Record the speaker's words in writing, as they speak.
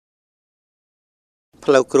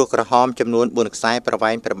ផ្លូវគ្រួក្រហមចំនួន4ខ្សែប្រ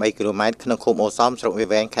វែង8គីឡូម៉ែត្រក្នុងឃុំអូសោមស្រុកវា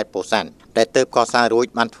វែងខេត្តពោធិ៍សាត់ដែលទើបកសាងរួច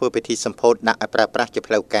បានធ្វើពិធីសម្ពោធដាក់ឲ្យប្រើប្រាស់ជា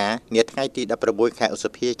ផ្លូវការនាថ្ងៃទី16ខែឧស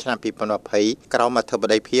ភាឆ្នាំ2020ក្រោមអធិប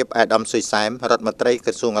តីភាពអាដាមស៊ុយសែមរដ្ឋមន្ត្រីក្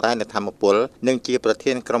រសួងរាយរដ្ឋាភិបាលនិងជាប្រ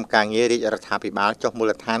ធានក្រុមការងាររាជរដ្ឋាភិបាលចុះមូ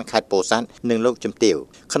លដ្ឋានខេត្តពោធិ៍សាត់និងលោកជំទាវ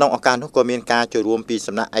ក្នុងឱកាសនោះក៏មានការចូលរួមពី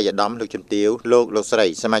សំណាក់ឯកឧត្តមលោកជំទាវលោកស្រី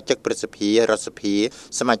សមាជិកប្រសិទ្ធិរដ្ឋសភា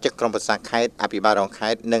សមាជិកក្រុមប្រឹក្សាខេត្តអភិបាលរងខេ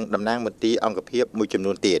ត្តនិងតំណាងមន្ត្រីអង្គភាពមួយចំ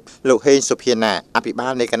នួនទៀតលោកហេងសុភាណាអភិបា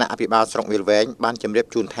លនៃគណៈអភិបាលស្រុកវាលវែងបានជម្រាប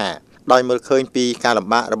ជូនថាដោយមើលឃើញពីការលំ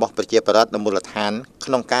បាករបស់ប្រជាពលរដ្ឋនៅមូលដ្ឋាន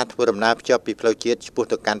ក្នុងការធ្វើដំណើរភ្ជាប់ពីផ្លូវជាតិឆ្ពោះ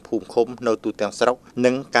ទៅកាន់ភូមិឃុំនៅទូទាំងស្រុក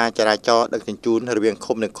និងការចរាចរណ៍ដឹកជញ្ជូនរវាង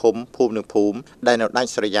ឃុំនិងឃុំភូមិនិងភូមិដែលនៅដា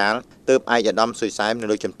ច់ស្រយាលទើបឯកឧត្តមស៊ុយសែមនិង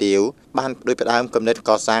លោកជំទាវបានដោយផ្ដើមគំនិត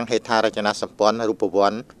កសាងហេដ្ឋារចនាសម្ព័ន្ធរូបវ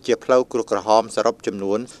ន្តជាផ្លូវគ្រួក្រហមសរុបចំ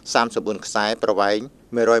នួន34ខ្សែប្រវែង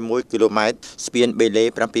101គីឡូម៉ែត្រស្ពានបេលេ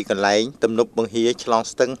7កន្លែងទំនប់បង្ហៀឆ្លង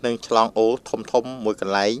ស្ទឹងនិងឆ្លងអូរធំមួយក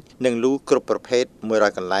ន្លែងនិងលូគ្រប់ប្រភេទ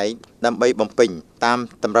100កន្លែងដើម្បីបំពេញតាម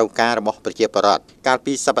តម្រូវការរបស់ប្រជាពលរដ្ឋកាល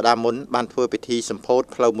ពីសប្តាហ៍មុនបានធ្វើពិធីសម្ពោធ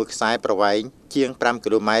ផ្លូវមួយខ្សែប្រវែងជាង5គី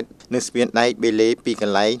ឡូម៉ែត្រនិងស្ពានដែកបេលេ2ក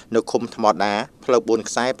ន្លែងនៅឃុំថ្មដាផ្លូវ4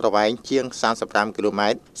ខ្សែប្រវែងជាង35គីឡូម៉ែ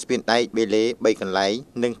ត្រស្ពានដែកបេលេ3កន្លែង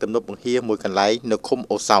និងទំនប់បង្ហៀ1កន្លែងនៅឃុំ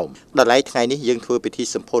អូសោមដល់ឡែកថ្ងៃនេះយើងធ្វើពិធី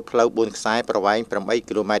សម្ពោធផ្លូវ4ខ្សែប្រវែង8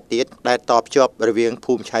គីឡូម៉ែត្រទៀតដែលតភ្ជាប់រវាង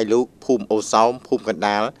ភូមិឆៃលូកភូមិអូសោមភូមិកណ្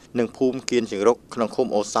ដាលនិងភូមិគៀនជង្រុកក្នុងឃុំ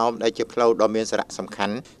អូសោមដែលជាផ្លូវដ៏មានសារៈសំខា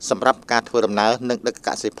ន់សម្រាប់ការធ្វើដំណើរនិងដឹកក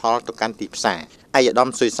សិផលទៅកាន់ទីផ្សារឯកឧត្តម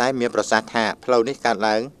ស៊ុយសែមមានប្រសាសន៍ថាផ្លូវនេះកើត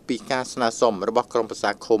ឡើងពីការស្នើសុំរបស់ក្រុមប្រឹក្សា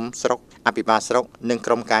ឃុំស្រុកអភិបាលស្រុកនិង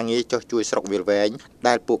ក្រុមការងារចុះជួយស្រុកវាលវែង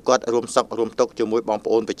ដែលពួកគាត់រួមសុខរួមទុក្ខជាមួយបង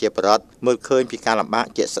ប្អូនប្រជាពលរដ្ឋមើលឃើញពីការលំបាក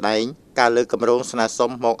ជាក់ស្ដែងការលើកកម្រងស្នើ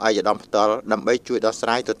សុំមកឯកឧត្តមផ្ទាល់ដើម្បីជួយដោះស្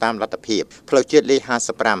រាយទៅតាមលទ្ធភាពផ្លូវជាតិលេខ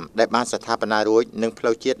55ដែលបានស្ថាបនារួចនិងផ្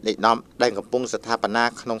លូវជាតិលេខ10ដែលកំពុងស្ថាបនា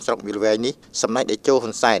ក្នុងស្រុកវាលវែងនេះសម្ដេចតេជោ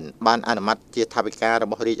ហ៊ុនសែនបានអនុម័តជាថវិការ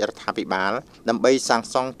បស់រាជរដ្ឋាភិបាលដើម្បីសាង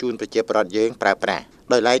សង់ជូនប្រជាពលរដ្ឋយើងប្រើប្រាស់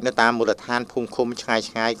ដោយឡែកនៅតាមមូលដ្ឋានភូមិឃុំឆ្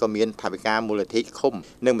ងាយៗក៏មានថវិកាមូលនិធិឃុំ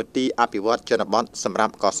និងមន្ទីរអភិវឌ្ឍជនបទសម្រា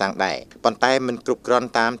ប់កសាងដែរប៉ុន្តែមិនគ្រប់គ្រាន់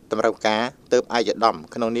តាមតម្រូវការទើបឯកឧត្តម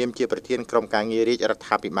ក្នុងនាមជាប្រធានក្រុមការងាររាជរដ្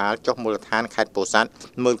ឋាភិបាលចុះមូលដ្ឋានខេត្តពោធិ៍សាត់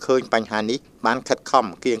មើលឃើញបញ្ហានេះបានខិតខំ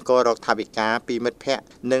គៀងគររកថវិកាពីមិត្តភ័ក្តិ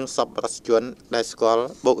និងសប្បុរសជនដែលស្គាល់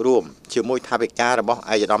បូករួមជាមួយថវិការបស់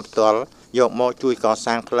ឯកឧត្តមផ្ទាល់យកមកជួយក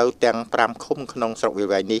សាងផ្លូវទាំង5ឃុំក្នុងស្រុកវាល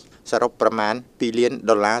វែងនេះសរុបប្រមាណ$2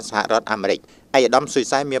លានសហរដ្ឋអាមេរិកឯកឧត្តមស៊ុយ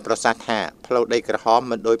សែមមានប្រសាសន៍ថាផ្លូវដីក្រហម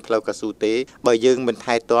មិនដូចផ្លូវកស៊ូទេបើយើងមិន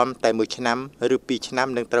ថែទាំតែ1ឆ្នាំឬ2ឆ្នាំ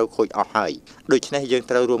នឹងត្រូវខូចអស់ហើយដូច្នេះយើង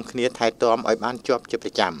ត្រូវរួមគ្នាថែទាំឲ្យបានជាប់ជាប្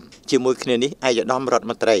រចាំជាមួយគ្នានេះឯកឧត្តមរដ្ឋ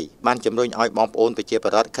មន្ត្រីបានជំរុញឲ្យបងប្អូនប្រជាពល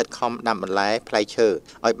រដ្ឋខិតខំដាំបន្លែផ្លែឈើ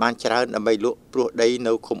ឲ្យបានច្រើនដើម្បីលក់ព្រោះដី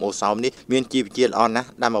នៅឃុំអូសោមនេះមានជីវជាតិល្អណាស់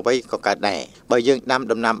ដាំអ្វីក៏កើតដែរបើយើងដាំ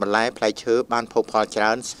ដំណាំបន្លែផ្លែឈើបានភោគផលច្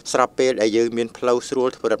រើនស្របពេលដែលយើងមានផ្លូវស្រួល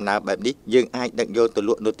ធ្វើដំណើរបែបនេះយើងអាចដឹកយកទៅល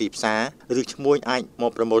ក់នៅទីផ្សារឬឈ្មួញអាចម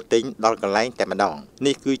កប្រមូលទិញដល់កន្លែងតែម្ដង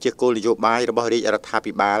នេះគឺជាគោលនយោបាយរបស់រាជរដ្ឋា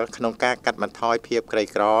ភិបាលក្នុងការកាត់បន្ថយភាពក្រី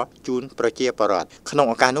ក្រជូនប្រជាពលរដ្ឋក្នុង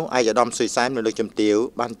ឱកាសនោះឯកឧត្តមស៊ុយសែមនិងលោកជំទាវ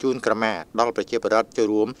បានជូនក្រមាដល់ប្រជាពលរដ្ឋចូល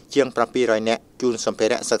រួមជាង700នាក់ជូនសម្ភា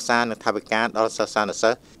រៈសិក្សានិងថវិកាដល់សិស្សានុសិ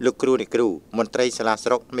ស្សលោកគ្រូអ្នកគ្រូមន្ត្រីសាលា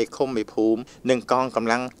ស្រុកមេឃុំមេភូមិនិងកងកម្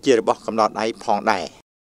លាំងជារបស់កំណត់ដៃផងដែរ